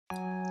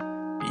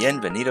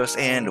Bienvenidos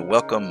and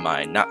welcome,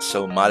 my not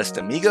so modest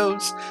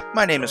amigos.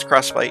 My name is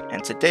Crossbite,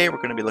 and today we're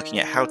going to be looking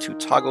at how to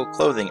toggle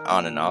clothing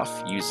on and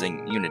off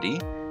using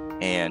Unity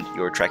and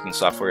your tracking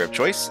software of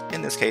choice.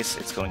 In this case,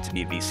 it's going to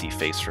be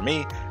VSeeFace for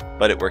me,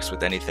 but it works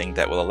with anything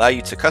that will allow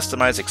you to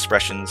customize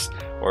expressions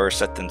or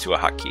set them to a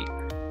hotkey.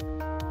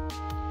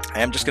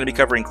 I am just going to be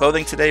covering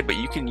clothing today, but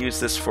you can use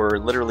this for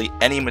literally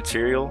any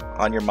material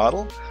on your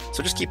model,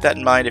 so just keep that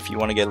in mind if you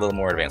want to get a little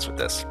more advanced with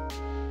this.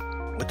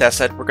 With that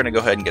said, we're going to go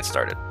ahead and get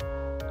started.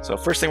 So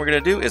first thing we're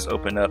going to do is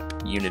open up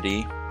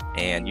Unity,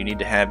 and you need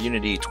to have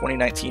Unity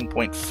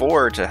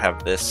 2019.4 to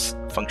have this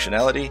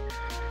functionality,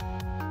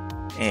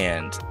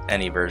 and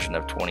any version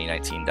of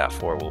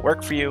 2019.4 will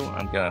work for you.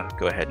 I'm going to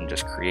go ahead and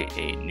just create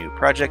a new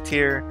project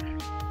here,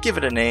 give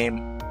it a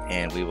name,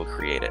 and we will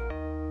create it.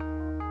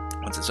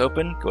 Once it's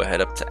open, go ahead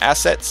up to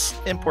Assets,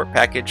 Import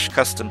Package,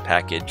 Custom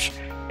Package,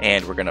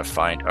 and we're going to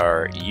find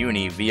our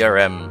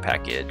UniVRM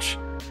package.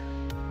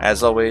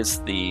 As always,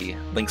 the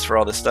links for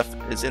all this stuff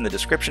is in the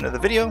description of the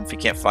video. If you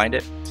can't find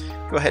it,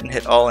 go ahead and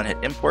hit all and hit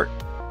import.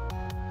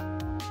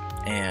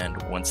 And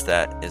once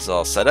that is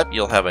all set up,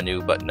 you'll have a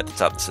new button at the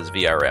top that says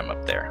VRM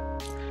up there.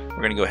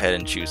 We're going to go ahead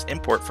and choose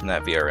import from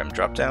that VRM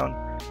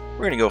dropdown.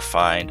 We're going to go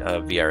find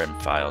a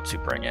VRM file to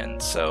bring in.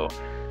 So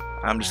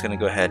I'm just going to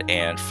go ahead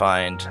and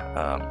find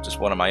just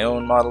one of my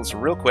own models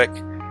real quick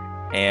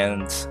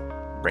and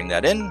bring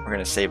that in. We're going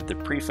to save the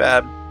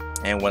prefab.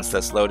 And once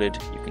that's loaded,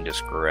 you can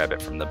just grab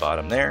it from the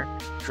bottom there,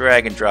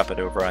 drag and drop it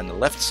over on the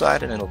left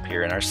side, and it'll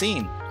appear in our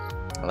scene.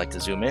 I like to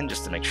zoom in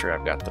just to make sure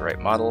I've got the right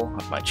model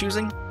of my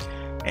choosing.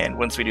 And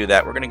once we do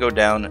that, we're going to go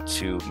down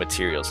to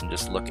materials and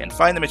just look and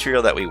find the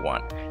material that we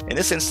want. In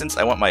this instance,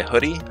 I want my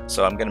hoodie,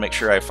 so I'm going to make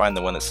sure I find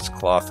the one that says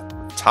cloth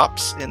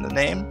tops in the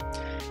name.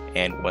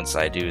 And once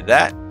I do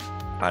that,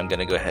 I'm going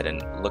to go ahead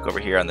and look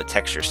over here on the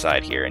texture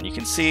side here, and you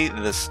can see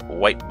this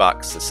white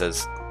box that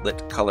says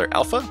Lit Color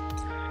Alpha.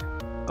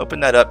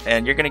 Open that up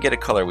and you're going to get a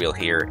color wheel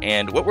here,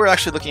 and what we're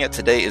actually looking at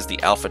today is the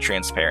alpha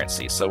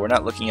transparency. So we're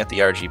not looking at the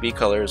RGB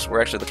colors,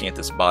 we're actually looking at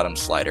this bottom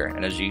slider,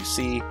 and as you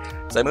see,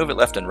 as I move it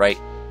left and right,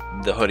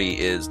 the hoodie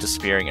is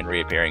disappearing and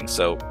reappearing.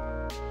 So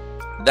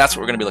that's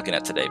what we're going to be looking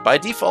at today. By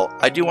default,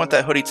 I do want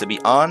that hoodie to be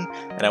on,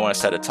 and I want to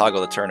set a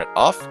toggle to turn it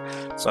off.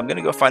 So I'm going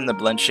to go find the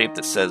blend shape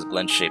that says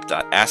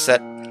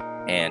BlendShape.asset,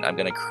 and I'm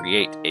going to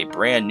create a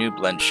brand new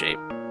blend shape.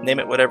 Name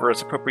it whatever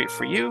is appropriate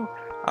for you.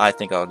 I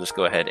think I'll just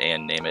go ahead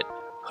and name it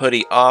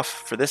hoodie off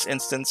for this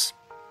instance,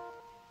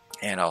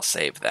 and I'll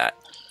save that.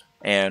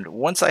 And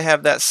once I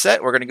have that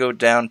set, we're going to go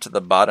down to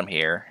the bottom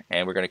here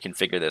and we're going to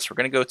configure this. We're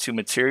going to go to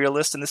material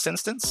list in this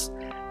instance,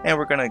 and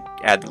we're going to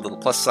add the little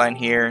plus sign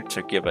here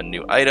to give a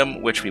new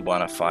item, which we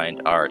want to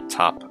find our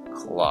top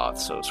cloth.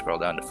 So scroll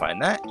down to find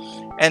that,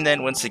 and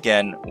then once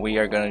again we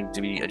are going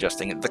to be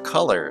adjusting the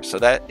color. So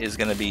that is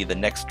going to be the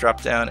next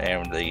drop down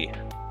and the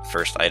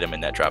first item in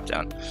that drop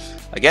down.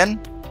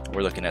 Again,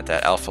 we're looking at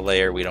that alpha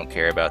layer. We don't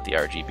care about the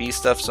RGB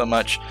stuff so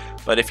much,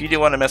 but if you do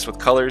want to mess with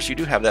colors, you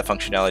do have that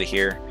functionality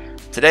here.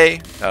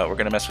 Today, we're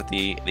going to mess with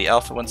the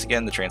alpha once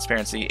again, the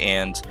transparency,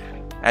 and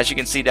as you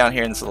can see down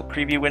here in this little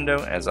preview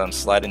window, as I'm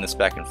sliding this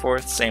back and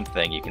forth, same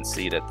thing. You can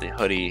see that the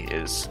hoodie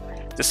is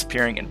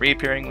disappearing and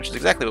reappearing, which is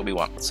exactly what we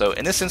want. So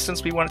in this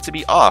instance, we want it to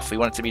be off. We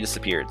want it to be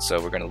disappeared.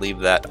 So we're going to leave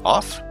that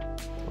off,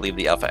 leave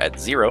the alpha at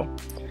 0,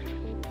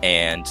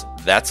 and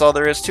that's all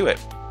there is to it.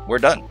 We're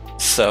done.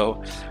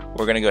 So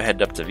we're going to go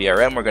ahead up to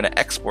VRM. We're going to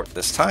export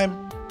this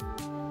time,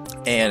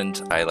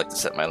 and I like to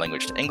set my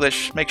language to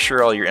English. Make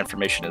sure all your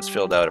information is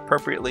filled out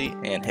appropriately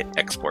and hit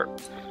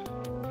export.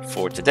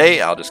 For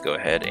today, I'll just go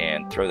ahead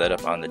and throw that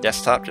up on the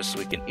desktop just so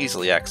we can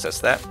easily access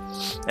that.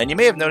 And you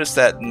may have noticed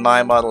that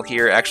my model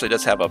here actually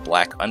does have a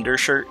black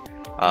undershirt.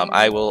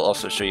 I will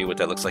also show you what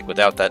that looks like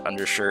without that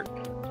undershirt.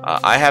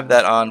 I have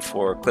that on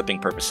for clipping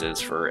purposes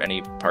for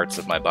any parts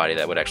of my body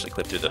that would actually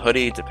clip through the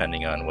hoodie,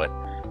 depending on what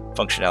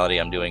functionality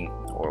I'm doing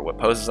or what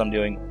poses I'm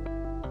doing.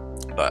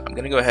 But I'm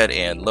going to go ahead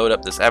and load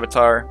up this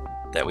avatar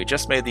that we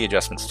just made the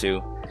adjustments to.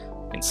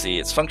 You can see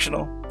it's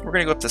functional. We're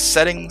going to go up to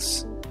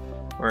settings.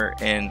 We're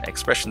in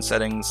expression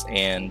settings,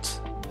 and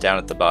down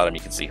at the bottom you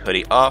can see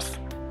hoodie off.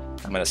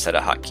 I'm going to set a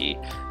hotkey.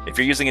 If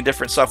you're using a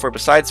different software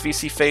besides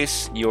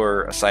VSeeFace,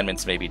 your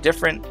assignments may be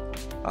different.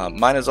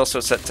 Mine is also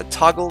set to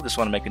toggle. Just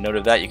want to make a note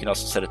of that. You can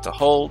also set it to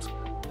hold.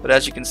 But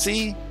as you can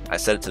see, I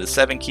set it to the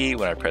 7 key.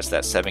 When I press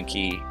that 7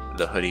 key,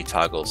 the hoodie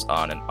toggles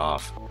on and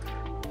off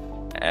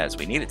as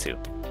we need it to.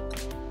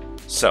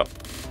 So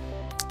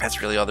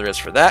that's really all there is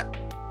for that.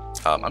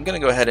 I'm going to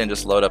go ahead and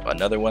just load up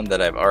another one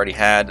that I've already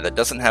had that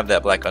doesn't have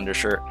that black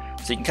undershirt,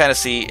 so you can kind of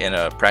see in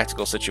a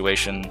practical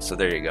situation. So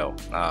there you go.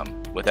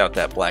 Without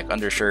that black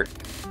undershirt,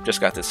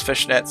 just got this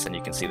fishnets, and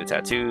you can see the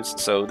tattoos.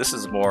 So this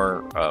is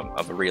more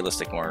of a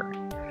realistic, more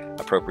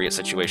appropriate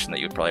situation that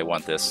you would probably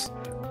want this.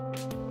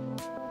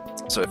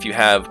 So if you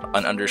have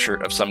an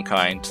undershirt of some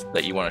kind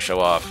that you want to show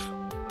off,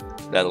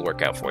 that'll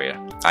work out for you.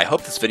 I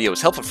hope this video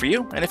was helpful for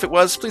you, and if it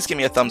was, please give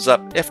me a thumbs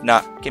up. If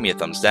not, give me a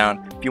thumbs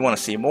down. If you want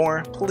to see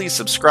more, please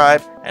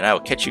subscribe, and I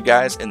will catch you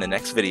guys in the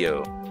next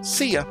video.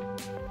 See ya!